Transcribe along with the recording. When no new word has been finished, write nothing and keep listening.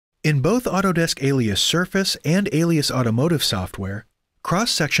In both Autodesk Alias Surface and Alias Automotive software,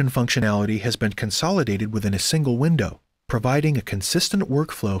 cross-section functionality has been consolidated within a single window, providing a consistent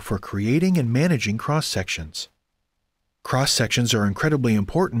workflow for creating and managing cross-sections. Cross-sections are incredibly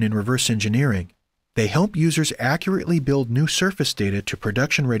important in reverse engineering. They help users accurately build new surface data to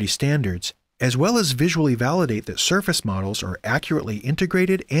production-ready standards, as well as visually validate that surface models are accurately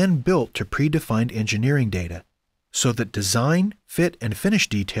integrated and built to predefined engineering data, so that design, fit, and finish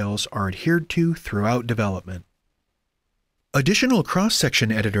details are adhered to throughout development. Additional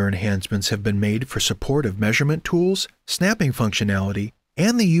cross-section editor enhancements have been made for support of measurement tools, snapping functionality,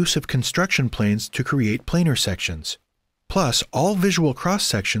 and the use of construction planes to create planar sections. Plus, all visual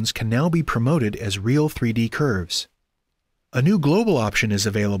cross-sections can now be promoted as real 3D curves. A new global option is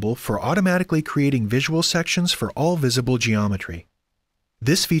available for automatically creating visual sections for all visible geometry.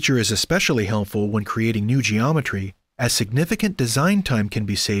 This feature is especially helpful when creating new geometry, as significant design time can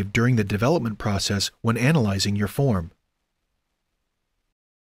be saved during the development process when analyzing your form.